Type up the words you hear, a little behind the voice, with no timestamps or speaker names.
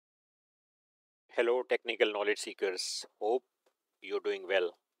Hello, technical knowledge seekers. Hope you're doing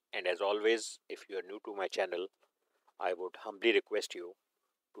well. And as always, if you are new to my channel, I would humbly request you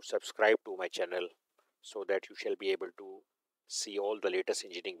to subscribe to my channel so that you shall be able to see all the latest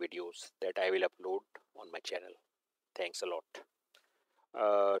engineering videos that I will upload on my channel. Thanks a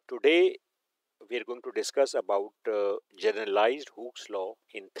lot. Today, we are going to discuss about generalized Hooke's law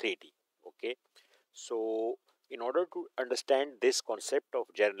in 3D. Okay. So, in order to understand this concept of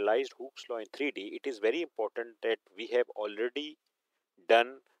generalized Hooke's law in 3D, it is very important that we have already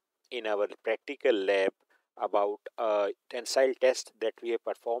done in our practical lab about a tensile test that we have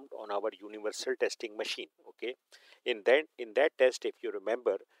performed on our universal testing machine. Okay, in that test, if you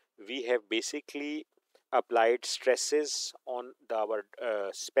remember, we have basically applied stresses on our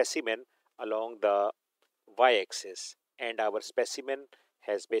specimen along the y-axis, and our specimen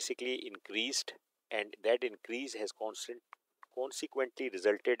has basically increased, and that increase has consequently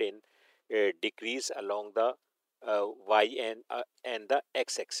resulted in a decrease along the y and the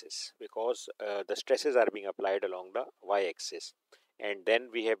x-axis, because the stresses are being applied along the y-axis. And then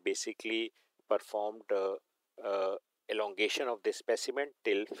we have basically performed uh, elongation of this specimen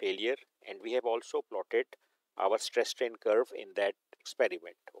till failure, and we have also plotted our stress strain curve in that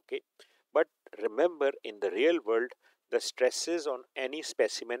experiment. Okay, but remember, in the real world, the stresses on any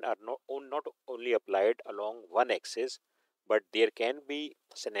specimen are not only applied along one axis, but there can be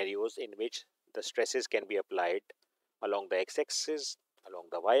scenarios in which the stresses can be applied along the x-axis, along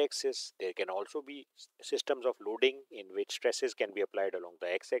the y-axis. There can also be systems of loading in which stresses can be applied along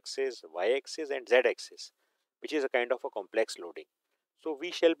the x-axis, y-axis, and z-axis, which is a kind of a complex loading. So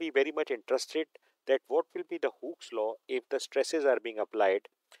we shall be very much interested that what will be the Hooke's law if the stresses are being applied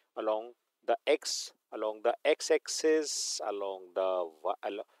along along the x-axis,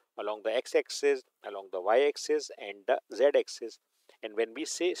 along the x-axis, along the y-axis, and the z-axis. And when we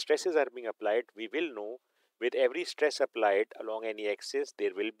say stresses are being applied, we will know with every stress applied along any axis,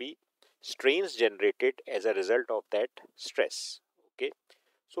 there will be strains generated as a result of that stress. Okay,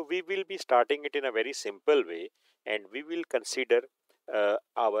 so we will be starting it in a very simple way, and we will consider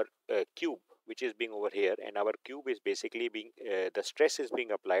our cube, which is being over here, and our cube is basically being the stress is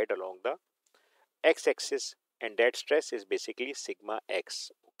being applied along the x-axis, and that stress is basically sigma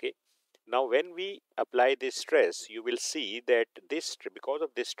x. Okay, now when we apply this stress, you will see that because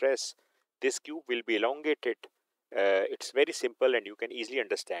of this stress, this cube will be elongated. It's very simple and you can easily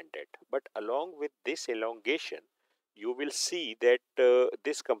understand that. But along with this elongation, you will see that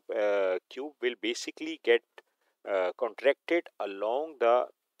this cube will basically get contracted along the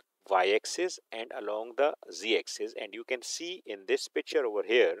y-axis and along the z-axis. And you can see in this picture over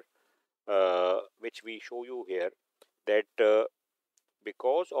here, which we show you here, that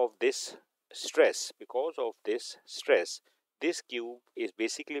because of this stress, this cube is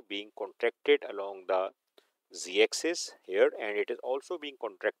basically being contracted along the z-axis here, and it is also being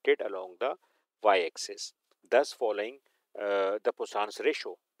contracted along the y-axis, thus following the Poisson's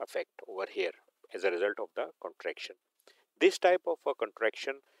ratio effect over here as a result of the contraction. This type of a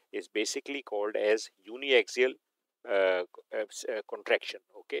contraction is basically called as uniaxial contraction.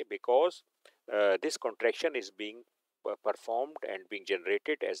 Okay, because this contraction is being performed and being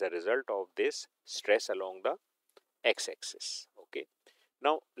generated as a result of this stress along the x-axis. Okay,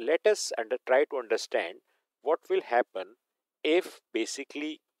 now let us try to understand what will happen if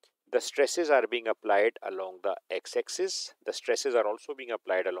basically the stresses are being applied along the x-axis, the stresses are also being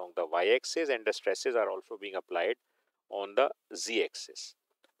applied along the y-axis, and the stresses are also being applied on the z-axis.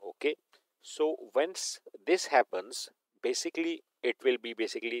 Okay, so once this happens, basically it will be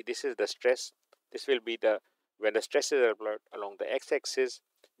this is the stress. This will be the when the stresses are applied along the x-axis,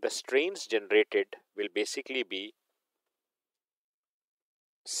 the strains generated will basically be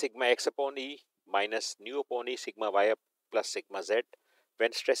sigma x upon e minus nu upon e sigma y plus sigma z.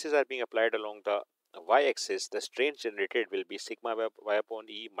 When stresses are being applied along the y-axis, the strains generated will be sigma y upon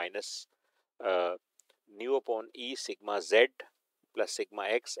e minus uh, nu upon e sigma z plus sigma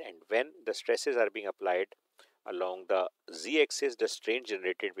x. And when the stresses are being applied along the z-axis, the strain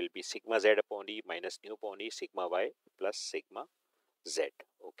generated will be sigma z upon e minus nu upon e sigma y plus sigma z.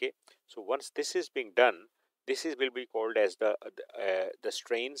 Okay, so once this is being done, will be called as the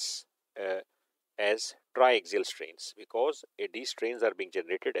strains as triaxial strains, because these strains are being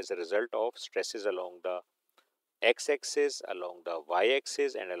generated as a result of stresses along the x-axis, along the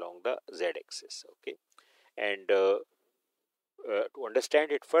y-axis, and along the z-axis. Okay, and to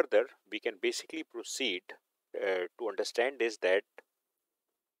understand it further, we can basically proceed to understand is that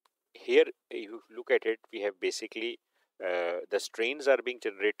here, if you look at it, we have basically the strains are being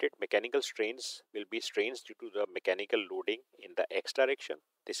generated. Mechanical strains will be strains due to the mechanical loading in the x direction.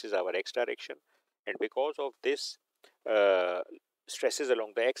 This is our x direction. and because of this uh, stresses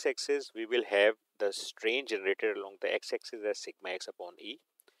along the x-axis, we will have the strain generated along the x-axis as sigma x upon E.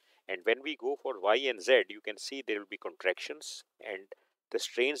 And when we go for y and z, you can see there will be contractions, and the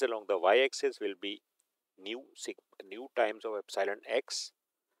strains along the y-axis will be nu times of epsilon x,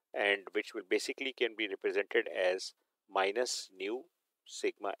 and which will basically can be represented as minus nu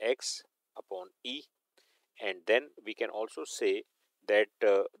sigma x upon E. And then we can also say that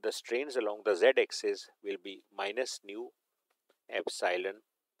the strains along the z-axis will be minus nu epsilon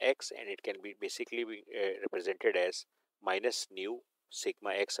x, and it can be basically represented as minus nu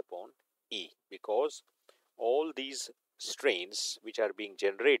sigma x upon E, because all these strains which are being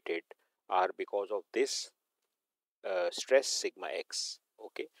generated are because of this stress sigma x.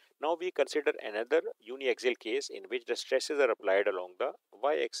 Okay, now we consider another uniaxial case in which the stresses are applied along the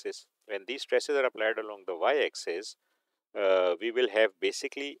y-axis. When these stresses are applied along the y-axis, we will have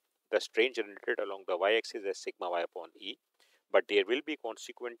basically the strain generated along the y-axis as sigma y upon E, but there will be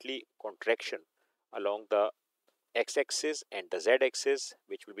consequently contraction along the x-axis and the z-axis,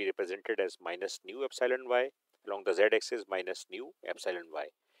 which will be represented as minus nu epsilon y, along the z-axis minus nu epsilon y.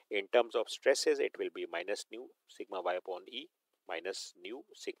 In terms of stresses, it will be minus nu sigma y upon E minus nu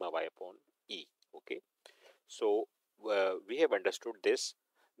sigma y upon E. Okay, so we have understood this.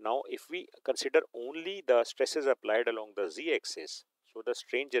 Now, if we consider only the stresses applied along the z-axis, so the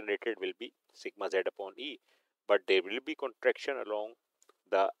strain generated will be sigma z upon E, but there will be contraction along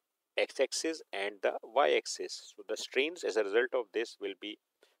the x-axis and the y-axis. So the strains as a result of this will be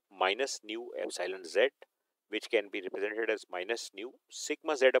minus nu epsilon z, which can be represented as minus nu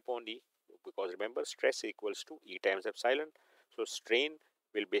sigma z upon E, because remember stress equals to E times epsilon. So strain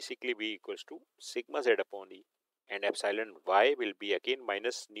will basically be equals to sigma z upon E, and epsilon y will be again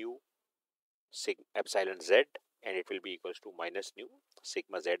minus nu sigma epsilon z, and it will be equals to minus nu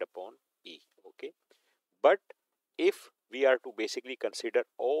sigma z upon E. Okay, but if we are to basically consider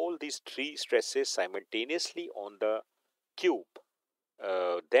all these three stresses simultaneously on the cube,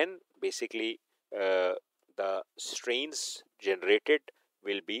 then basically the strains generated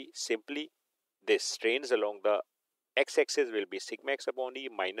will be simply this. Strains along the x-axis will be sigma x upon E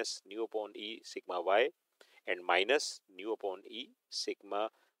minus nu upon E sigma y, and minus nu upon E sigma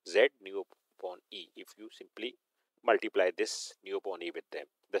z nu upon E, if you simply multiply this nu upon E with them.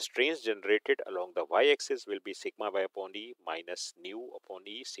 The strains generated along the y-axis will be sigma y upon E minus nu upon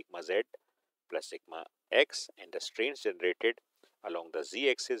E sigma z plus sigma x, and the strains generated along the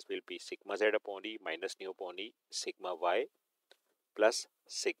z-axis will be sigma z upon E minus nu upon E sigma y plus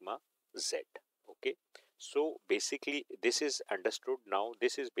sigma z. Okay, so basically this is understood now.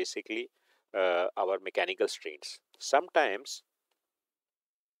 This is basically our mechanical strains. Sometimes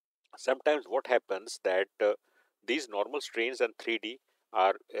what happens that these normal strains in 3D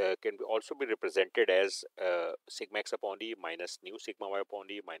are can be also be represented as sigma x upon E minus nu sigma y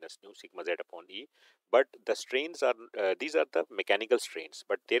upon E minus nu sigma z upon E. But the strains are these are the mechanical strains,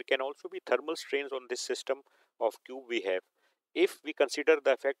 but there can also be thermal strains on this system of cube we have. If we consider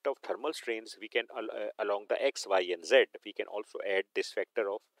the effect of thermal strains, we can along the x, y, and z, we can also add this factor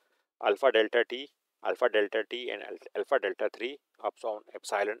of alpha delta t, and alpha delta 3 upon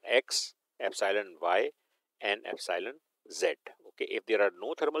epsilon x, epsilon y, and epsilon z. Okay, if there are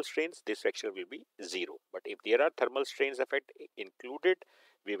no thermal strains, this factor will be 0. But if there are thermal strains effect included,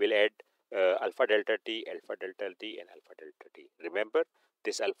 we will add alpha delta t, and alpha delta t. Remember,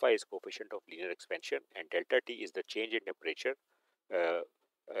 this alpha is coefficient of linear expansion, and delta t is the change in temperature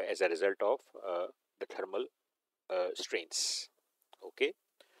as a result of the thermal strains. Okay.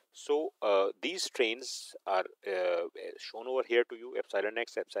 So these strains are shown over here to you, epsilon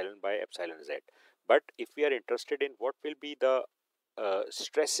x, epsilon by epsilon z. But if we are interested in what will be the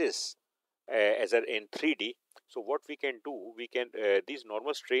stresses as in 3D, so what we can do, we can these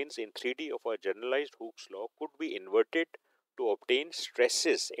normal strains in 3D of a generalized Hooke's law could be inverted to obtain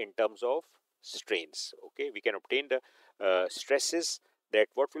stresses in terms of strains. Okay, we can obtain the stresses, that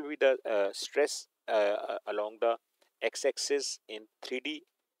what will be the stress along the x-axis in 3D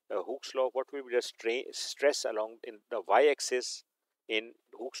Hooke's law, what will be the stress along in the y-axis in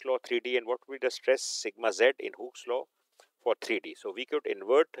Hooke's law 3D, and what will be the stress sigma z in Hooke's law for 3D. So we could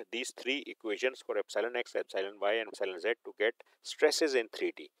invert these three equations for epsilon x, epsilon y, and epsilon z to get stresses in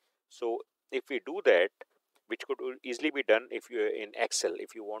 3D. So if we do that, which could easily be done if you in Excel,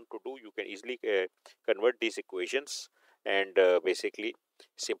 if you want to do, you can easily convert these equations and basically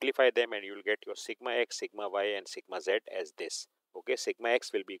simplify them, and you will get your sigma x, sigma y, and sigma z as this. Okay, sigma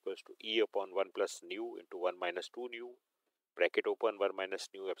x will be equals to E upon 1 plus nu into 1 minus 2 nu, bracket open, 1 minus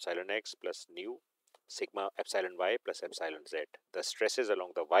nu epsilon x plus nu sigma epsilon y plus epsilon z. The stresses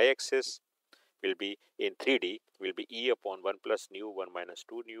along the y-axis will be in 3D will be E upon 1 plus nu 1 minus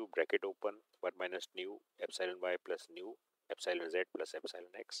 2 nu bracket open 1 minus nu epsilon y plus nu epsilon z plus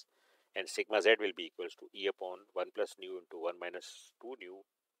epsilon x, and sigma z will be equals to E upon 1 plus nu into 1 minus 2 nu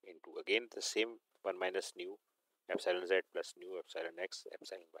into again the same 1 minus nu epsilon z plus nu epsilon x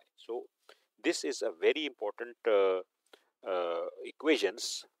epsilon y. So this is a very important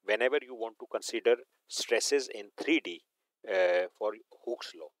equations whenever you want to consider stresses in 3D for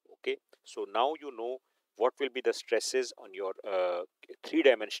Hooke's law. Okay, so now you know what will be the stresses on your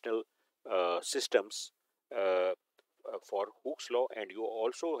three-dimensional systems for Hooke's law, and you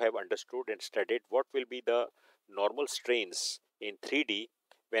also have understood and studied what will be the normal strains in 3D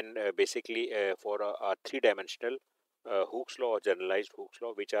when basically for a three-dimensional Hooke's law or generalized Hooke's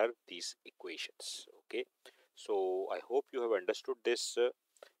law, which are these equations. Okay, so I hope you have understood this,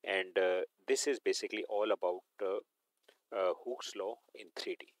 and this is basically all about Hooke's law in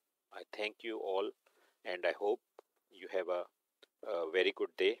 3D. I thank you all, and I hope you have a very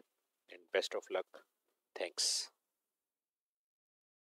good day and best of luck. Thanks.